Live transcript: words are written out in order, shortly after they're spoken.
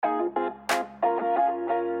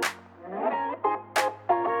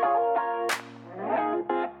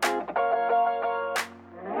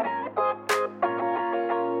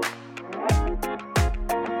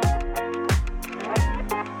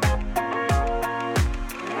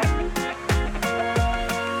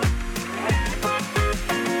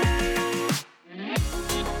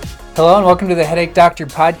Hello and welcome to the Headache Doctor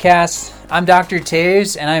podcast. I'm Dr.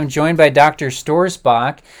 Taves and I'm joined by Dr.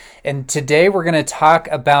 Storsbach. And today we're going to talk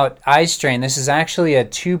about eye strain. This is actually a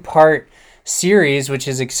two-part series, which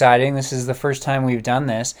is exciting. This is the first time we've done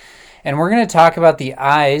this. And we're going to talk about the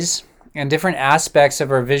eyes and different aspects of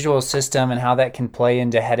our visual system and how that can play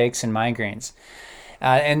into headaches and migraines.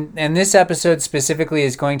 And this episode specifically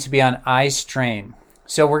is going to be on eye strain.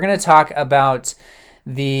 So we're going to talk about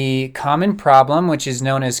the common problem, which is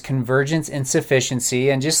known as convergence insufficiency.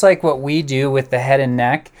 And just like what we do with the head and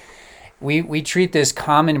neck, we treat this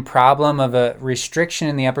common problem of a restriction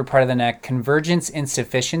in the upper part of the neck. Convergence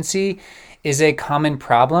insufficiency is a common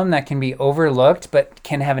problem that can be overlooked, but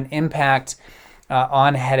can have an impact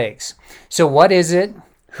on headaches. So what is it?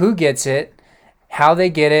 Who gets it? How they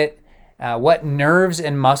get it? What nerves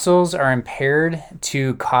and muscles are impaired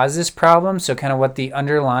to cause this problem? So kind of what the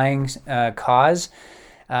underlying cause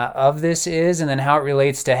of this is, and then how it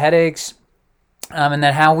relates to headaches, and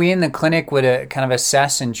then how we in the clinic would kind of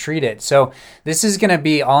assess and treat it. So this is going to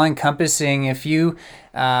be all-encompassing. If you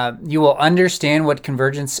will understand what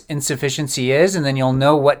convergence insufficiency is, and then you'll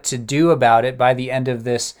know what to do about it by the end of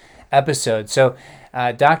this episode. So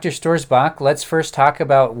Dr. Storsbach, let's first talk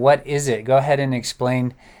about what is it. Go ahead and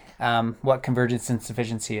explain what convergence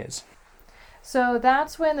insufficiency is. So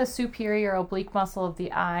that's when the superior oblique muscle of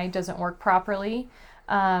the eye doesn't work properly.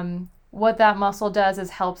 What that muscle does is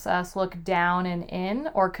helps us look down and in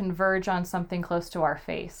or converge on something close to our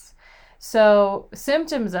face. So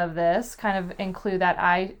symptoms of this kind of include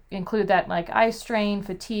that like eye strain,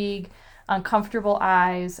 fatigue, uncomfortable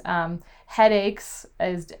eyes, headaches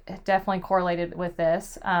is definitely correlated with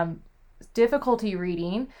this. Difficulty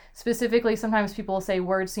reading, specifically sometimes people will say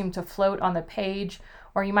words seem to float on the page,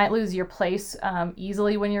 or you might lose your place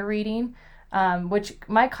easily when you're reading, which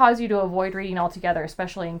might cause you to avoid reading altogether,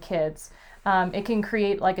 especially in kids. It can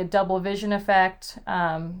create like a double vision effect.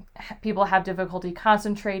 People have difficulty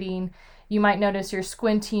concentrating. You might notice you're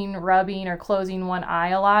squinting, rubbing, or closing one eye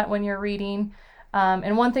a lot when you're reading.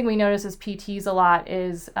 And one thing we notice as PTs a lot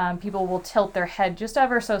is people will tilt their head just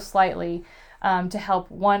ever so slightly to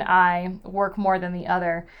help one eye work more than the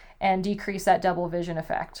other and decrease that double vision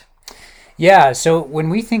effect. Yeah, so when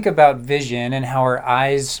we think about vision and how our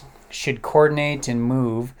eyes should coordinate and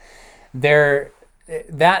move,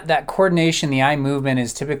 that coordination, the eye movement,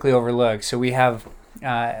 is typically overlooked. So we have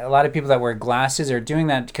a lot of people that wear glasses are doing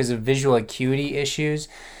that because of visual acuity issues.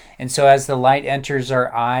 And so as the light enters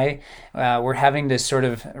our eye, we're having to sort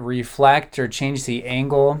of reflect or change the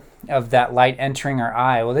angle of that light entering our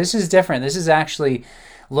eye. Well, this is different. This is actually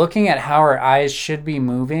looking at how our eyes should be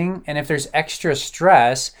moving, and if there's extra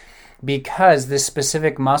stress because this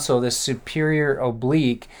specific muscle, this superior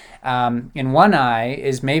oblique, in one eye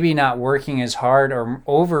is maybe not working as hard or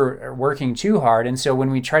working too hard. And so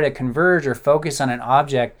when we try to converge or focus on an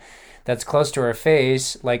object that's close to our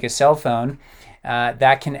face, like a cell phone,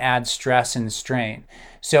 that can add stress and strain.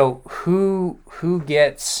 So who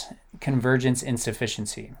gets convergence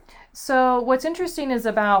insufficiency? So what's interesting is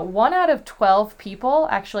about 1 out of 12 people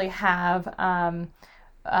actually have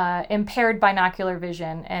impaired binocular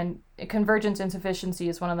vision, and convergence insufficiency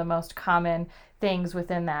is one of the most common things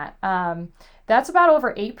within that. That's about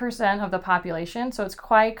over 8% of the population, so it's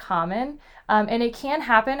quite common. And it can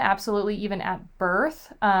happen absolutely even at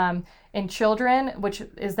birth in children, which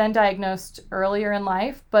is then diagnosed earlier in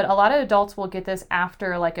life. But a lot of adults will get this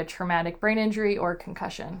after like a traumatic brain injury or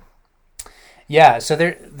concussion. Yeah, so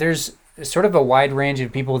there's sort of a wide range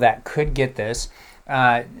of people that could get this.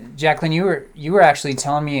 Jacqueline, you were actually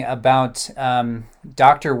telling me about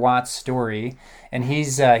Dr. Watt's story, and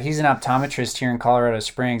he's an optometrist here in Colorado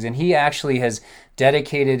Springs, and he actually has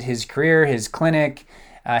dedicated his career, his clinic,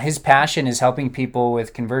 his passion is helping people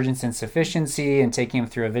with convergence insufficiency and taking them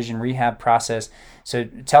through a vision rehab process. So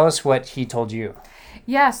tell us what he told you.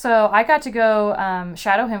 Yeah, so I got to go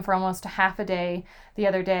shadow him for almost a half a day the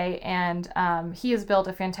other day, and he has built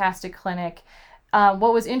a fantastic clinic.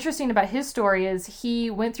 What was interesting about his story is he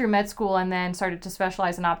went through med school and then started to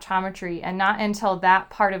specialize in optometry, and not until that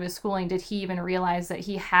part of his schooling did he even realize that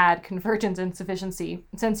he had convergence insufficiency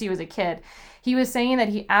since he was a kid. He was saying that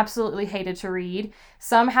he absolutely hated to read,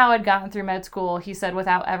 somehow had gotten through med school, he said,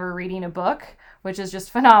 without ever reading a book, which is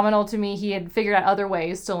just phenomenal to me. He had figured out other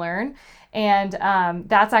ways to learn, and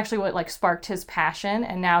that's actually what sparked his passion,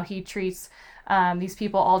 and now he treats these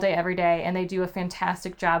people all day, every day, and they do a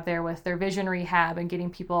fantastic job there with their vision rehab and getting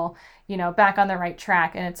people, back on the right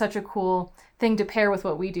track. And it's such a cool thing to pair with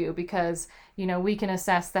what we do because, we can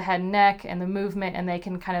assess the head and neck and the movement, and they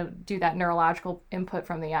can kind of do that neurological input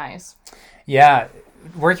from the eyes. Yeah.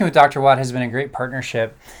 working with Dr. Watt has been a great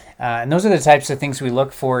partnership. And those are the types of things we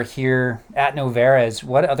look for here at Novera, is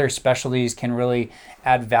what other specialties can really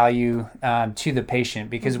add value to the patient.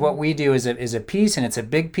 Because what we do is a piece, and it's a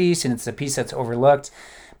big piece, and it's a piece that's overlooked.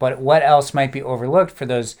 But what else might be overlooked for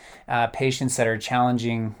those patients that are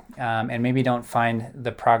challenging and maybe don't find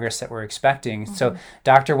the progress that we're expecting? So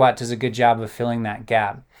Dr. Watt does a good job of filling that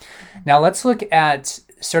gap. Now let's look at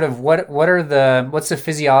sort of what's the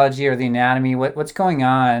physiology or the anatomy, what's going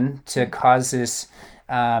on to cause this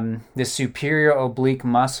superior oblique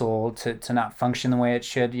muscle to not function the way it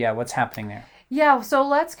should. Yeah, what's happening there? Yeah, so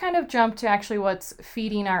let's kind of jump to actually what's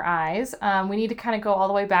feeding our eyes. We need to kind of go all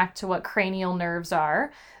the way back to what cranial nerves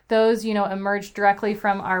are. Those, emerge directly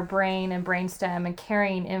from our brain and brainstem and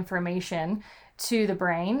carrying information to the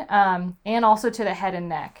brain and also to the head and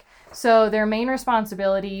neck. So their main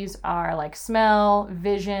responsibilities are like smell,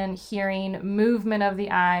 vision, hearing, movement of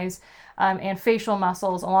the eyes, and facial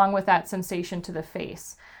muscles, along with that sensation to the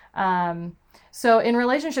face. So in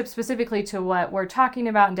relationship specifically to what we're talking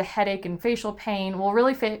about into headache and facial pain, we'll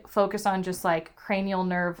really focus on just like cranial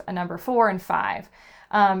nerve number 4 and 5.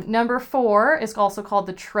 Number 4 is also called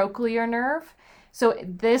the trochlear nerve. So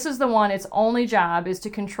this is the one, its only job is to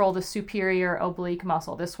control the superior oblique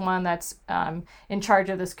muscle, this one that's in charge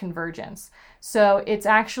of this convergence. So it's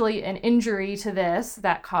actually an injury to this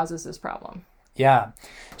that causes this problem. Yeah.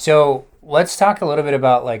 So let's talk a little bit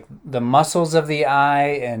about like the muscles of the eye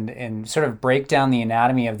and sort of break down the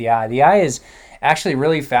anatomy of the eye. The eye is actually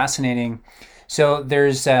really fascinating. So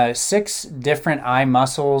there's 6 different eye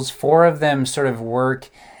muscles. 4 of them sort of work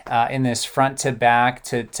in this front to back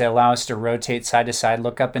to allow us to rotate side to side,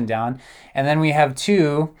 look up and down. And then we have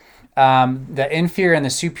 2, the inferior and the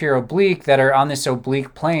superior oblique, that are on this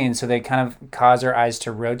oblique plane. So they kind of cause our eyes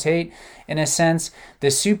to rotate in a sense. The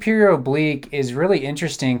superior oblique is really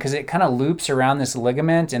interesting because it kind of loops around this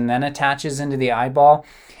ligament and then attaches into the eyeball.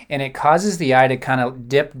 And it causes the eye to kind of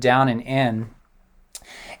dip down and in.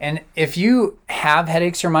 And if you have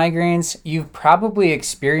headaches or migraines, you've probably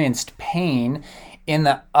experienced pain in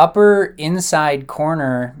the upper inside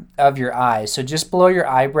corner of your eye. So just below your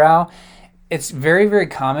eyebrow, it's very, very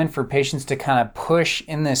common for patients to kind of push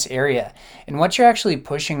in this area. And what you're actually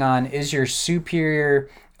pushing on is your superior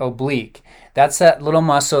oblique. That's that little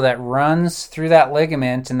muscle that runs through that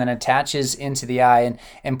ligament and then attaches into the eye.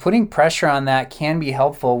 And putting pressure on that can be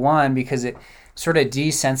helpful, one, because it sort of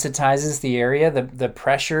desensitizes the area. The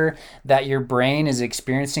pressure that your brain is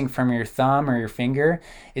experiencing from your thumb or your finger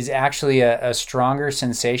is actually a stronger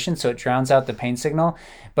sensation, so it drowns out the pain signal.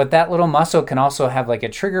 But that little muscle can also have like a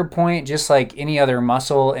trigger point, just like any other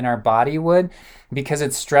muscle in our body would, because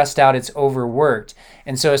it's stressed out, it's overworked.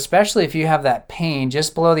 And so especially if you have that pain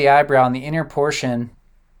just below the eyebrow in the inner portion,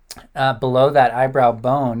 below that eyebrow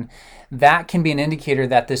bone, that can be an indicator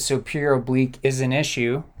that the superior oblique is an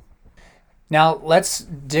issue. Now, let's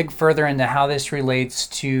dig further into how this relates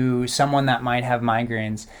to someone that might have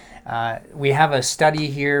migraines. We have a study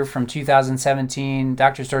here from 2017.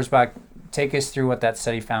 Dr. Stoersbach, take us through what that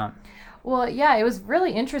study found. Well, yeah, it was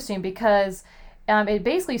really interesting because it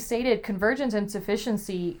basically stated convergence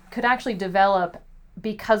insufficiency could actually develop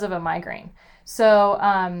because of a migraine.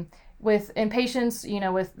 So in patients,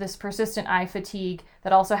 with this persistent eye fatigue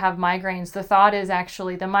that also have migraines, the thought is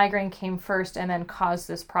actually the migraine came first and then caused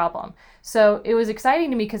this problem. So it was exciting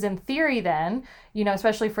to me because in theory then,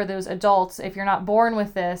 especially for those adults, if you're not born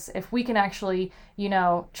with this, if we can actually,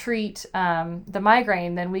 treat the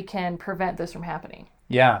migraine, then we can prevent this from happening.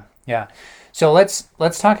 Yeah. So let's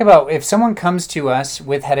talk about if someone comes to us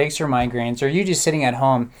with headaches or migraines, or you just sitting at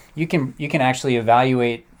home, you can actually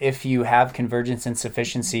evaluate if you have convergence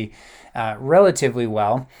insufficiency relatively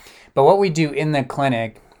well. But what we do in the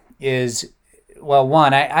clinic is, well,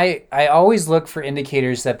 one, I always look for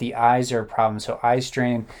indicators that the eyes are a problem. So eye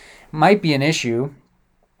strain might be an issue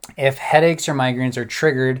if headaches or migraines are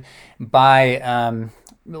triggered by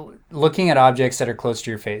looking at objects that are close to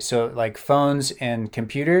your face. So like phones and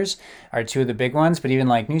computers are 2 of the big ones, but even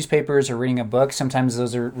like newspapers or reading a book, sometimes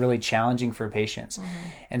those are really challenging for patients. Mm-hmm.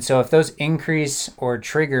 And so if those increase or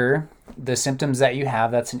trigger the symptoms that you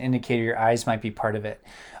have, that's an indicator your eyes might be part of it.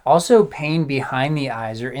 Also, pain behind the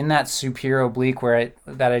eyes or in that superior oblique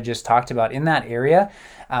that I just talked about, in that area,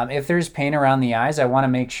 if there's pain around the eyes, I want to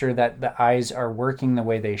make sure that the eyes are working the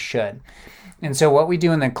way they should. And so what we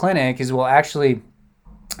do in the clinic is we'll actually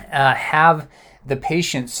have the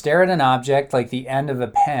patient stare at an object like the end of a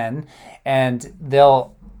pen, and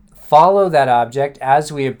they'll follow that object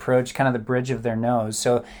as we approach kind of the bridge of their nose.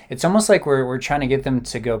 So it's almost like we're trying to get them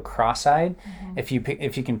to go cross-eyed, if you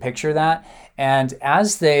can picture that. And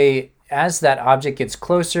as they as that object gets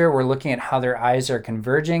closer, we're looking at how their eyes are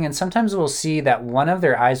converging, and sometimes we'll see that one of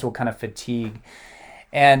their eyes will kind of fatigue.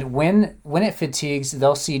 And when it fatigues,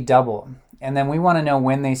 they'll see double. And then we want to know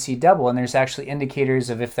when they see double, and there's actually indicators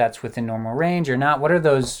of if that's within normal range or not. What are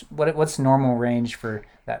those? What's normal range for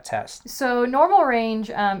that test? So normal range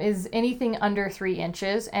is anything under 3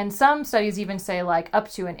 inches, and some studies even say like up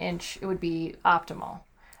to an inch it would be optimal.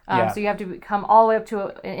 So you have to come all the way up to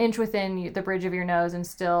an inch within the bridge of your nose, and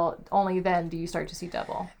still only then do you start to see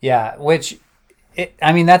double. Yeah,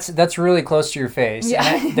 that's really close to your face.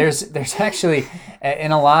 Yeah. There's actually,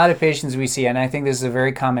 in a lot of patients we see, and I think this is a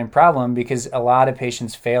very common problem because a lot of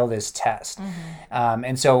patients fail this test. Mm-hmm.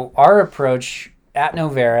 And so our approach at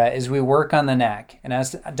Novera is we work on the neck. And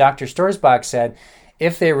as Dr. Stoersbach said,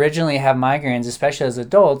 if they originally have migraines, especially as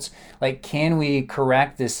adults, like, can we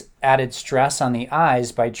correct this added stress on the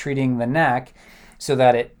eyes by treating the neck so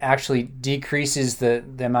that it actually decreases the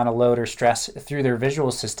amount of load or stress through their visual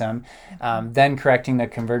system, then correcting the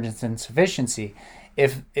convergence insufficiency.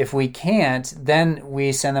 If we can't, then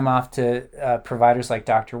we send them off to providers like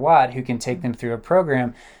Dr. Watt, who can take them through a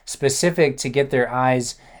program specific to get their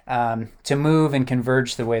eyes to move and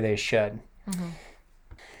converge the way they should. Mm-hmm.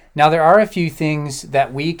 Now, there are a few things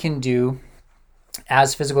that we can do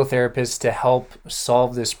as physical therapists to help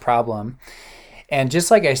solve this problem. And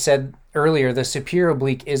just like I said earlier, the superior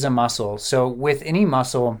oblique is a muscle. So with any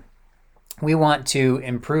muscle, we want to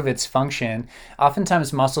improve its function.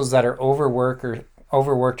 Oftentimes muscles that are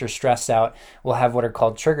overworked or stressed out will have what are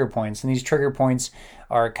called trigger points. And these trigger points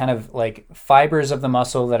are kind of like fibers of the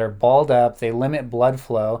muscle that are balled up. They limit blood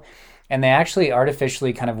flow, and they actually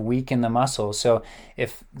artificially kind of weaken the muscle. So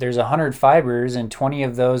if there's 100 fibers and 20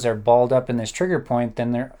 of those are balled up in this trigger point,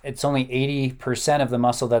 then it's only 80% of the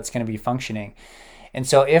muscle that's going to be functioning. And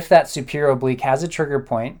so if that superior oblique has a trigger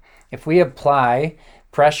point, if we apply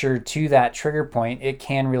pressure to that trigger point, it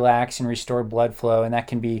can relax and restore blood flow, and that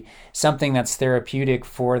can be something that's therapeutic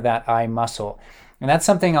for that eye muscle. And that's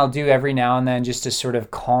something I'll do every now and then just to sort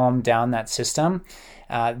of calm down that system.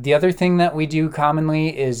 The other thing that we do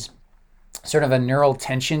commonly is sort of a neural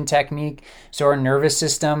tension technique. So our nervous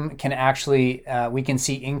system can actually, we can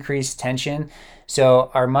see increased tension.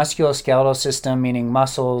 So our musculoskeletal system, meaning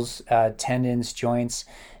muscles, tendons, joints,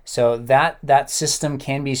 so that system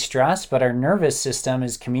can be stressed, but our nervous system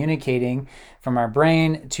is communicating from our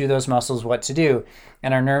brain to those muscles what to do.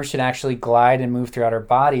 And our nerves should actually glide and move throughout our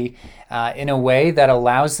body in a way that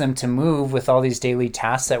allows them to move with all these daily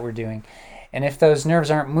tasks that we're doing. And if those nerves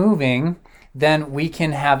aren't moving, then we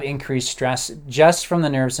can have increased stress just from the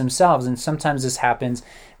nerves themselves. And sometimes this happens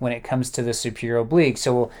when it comes to the superior oblique.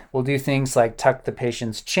 So we'll do things like tuck the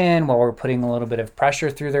patient's chin while we're putting a little bit of pressure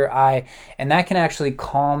through their eye, and that can actually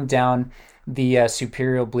calm down the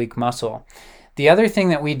superior oblique muscle. The other thing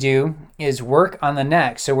that we do is work on the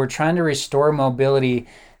neck. So we're trying to restore mobility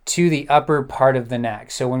to the upper part of the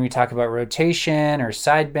neck. So when we talk about rotation or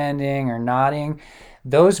side bending or nodding,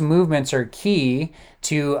 those movements are key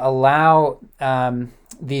to allow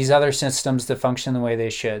these other systems to function the way they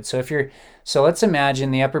should. So let's imagine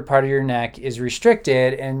the upper part of your neck is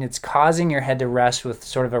restricted and it's causing your head to rest with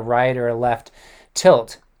sort of a right or a left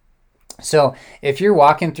tilt. So if you're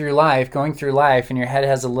going through life and your head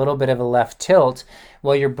has a little bit of a left tilt,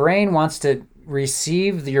 well, your brain wants to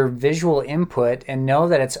receive your visual input and know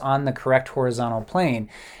that it's on the correct horizontal plane.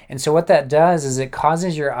 And so what that does is it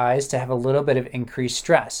causes your eyes to have a little bit of increased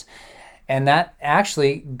stress. And that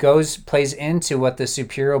actually plays into what the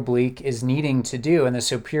superior oblique is needing to do. And the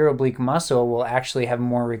superior oblique muscle will actually have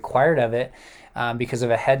more required of it because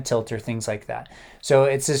of a head tilt or things like that. So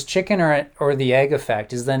it's this chicken or the egg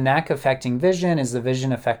effect. Is the neck affecting vision? Is the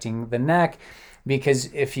vision affecting the neck?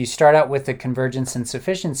 Because if you start out with the convergence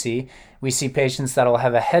insufficiency, we see patients that will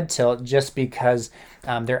have a head tilt just because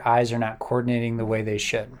their eyes are not coordinating the way they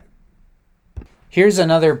should. Here's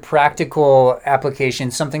another practical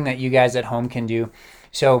application, something that you guys at home can do.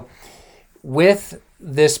 So with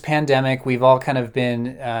this pandemic, we've all kind of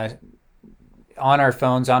been on our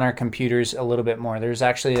phones, on our computers a little bit more. There's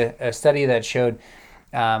actually a study that showed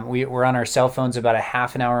we're on our cell phones about a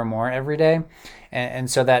half an hour more every day.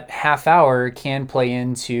 And so that half hour can play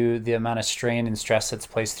into the amount of strain and stress that's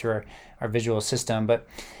placed through our visual system. But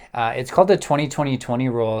it's called the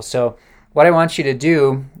 20-20-20 rule. So what I want you to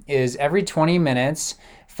do is every 20 minutes,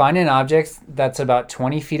 find an object that's about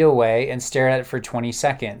 20 feet away and stare at it for 20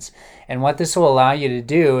 seconds. And what this will allow you to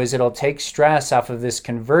do is it'll take stress off of this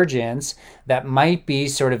convergence that might be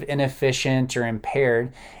sort of inefficient or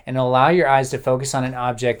impaired, and allow your eyes to focus on an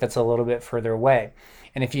object that's a little bit further away.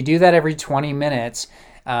 And if you do that every 20 minutes,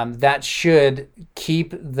 that should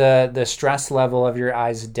keep the stress level of your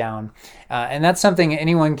eyes down. And that's something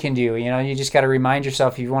anyone can do. You just got to remind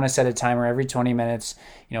yourself, if you want to set a timer every 20 minutes,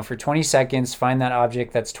 for 20 seconds, find that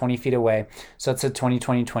object that's 20 feet away. So that's a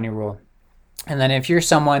 20-20-20 rule. And then if you're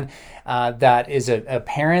someone that is a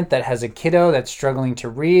parent that has a kiddo that's struggling to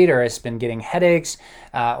read or has been getting headaches,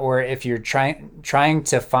 or if you're trying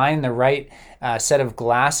to find the right set of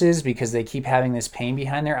glasses because they keep having this pain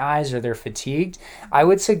behind their eyes or they're fatigued, I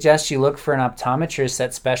would suggest you look for an optometrist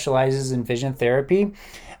that specializes in vision therapy.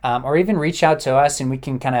 Or even reach out to us and we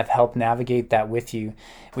can kind of help navigate that with you.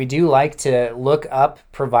 We do like to look up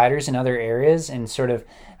providers in other areas and sort of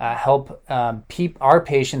help our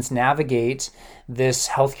patients navigate this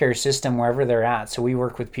healthcare system wherever they're at. So we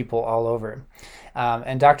work with people all over.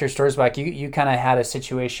 And Dr. Stoersbach, you kind of had a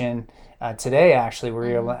situation today actually where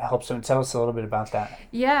you're able to help someone. Tell us a little bit about that.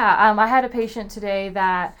 Yeah, I had a patient today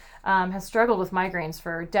that has struggled with migraines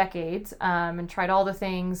for decades and tried all the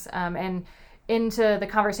things, and into the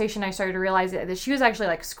conversation, I started to realize that she was actually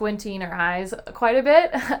like squinting her eyes quite a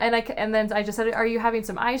bit. And then I just said, "Are you having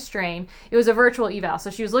some eye strain?" It was a virtual eval.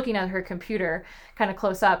 So she was looking at her computer kind of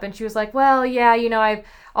close up. And she was like, "Well, yeah, I've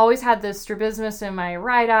always had this strabismus in my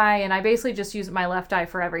right eye. And I basically just use my left eye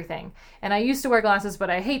for everything. And I used to wear glasses, but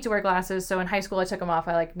I hate to wear glasses. So in high school, I took them off.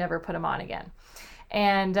 I never put them on again."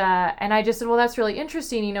 And I just said, well, that's really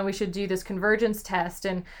interesting. We should do this convergence test.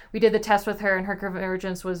 And we did the test with her, and her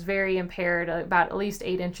convergence was very impaired, about at least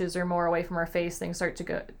 8 inches or more away from her face. Things started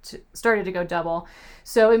to go double.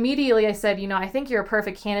 So immediately I said, I think you're a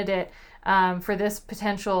perfect candidate for this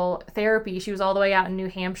potential therapy. She was all the way out in New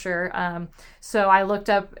Hampshire. So I looked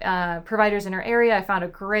up providers in her area. I found a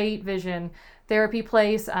great vision therapy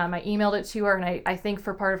place. I emailed it to her, and I think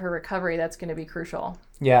for part of her recovery, that's going to be crucial.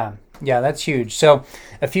 Yeah, that's huge. So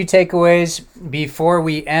a few takeaways before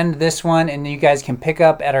we end this one, and you guys can pick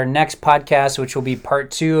up at our next podcast, which will be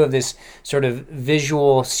part 2 of this sort of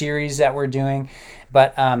visual series that we're doing.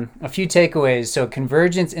 But a few takeaways. So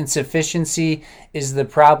convergence insufficiency is the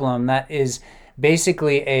problem. That is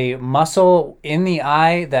basically a muscle in the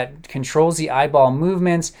eye that controls the eyeball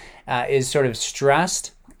movements is sort of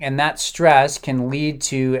stressed. And that stress can lead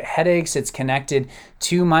to headaches. It's connected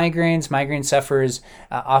to migraines. Migraine sufferers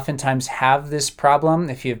oftentimes have this problem.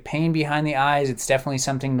 If you have pain behind the eyes, it's definitely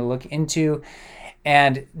something to look into.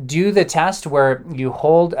 And do the test where you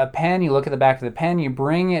hold a pen, you look at the back of the pen, you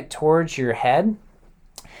bring it towards your head,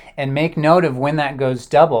 and make note of when that goes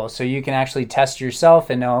double. So you can actually test yourself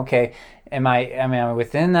and know, okay, am I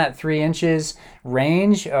within that 3 inches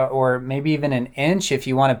range, or maybe even an inch if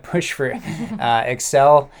you want to push for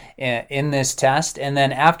excel in this test. And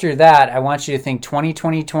then after that, I want you to think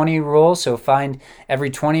 20-20-20 rule. So find every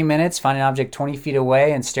 20 minutes, find an object 20 feet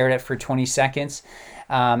away and stare at it for 20 seconds.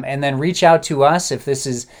 And then reach out to us if this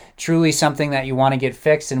is truly something that you want to get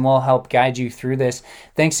fixed, and we'll help guide you through this.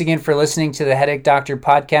 Thanks again for listening to the Headache Doctor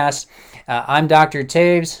podcast. I'm Dr.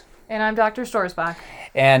 Taves. And I'm Dr. Stoersbach.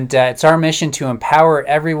 And it's our mission to empower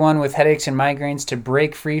everyone with headaches and migraines to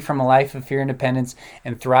break free from a life of fear and dependence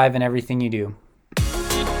and thrive in everything you do.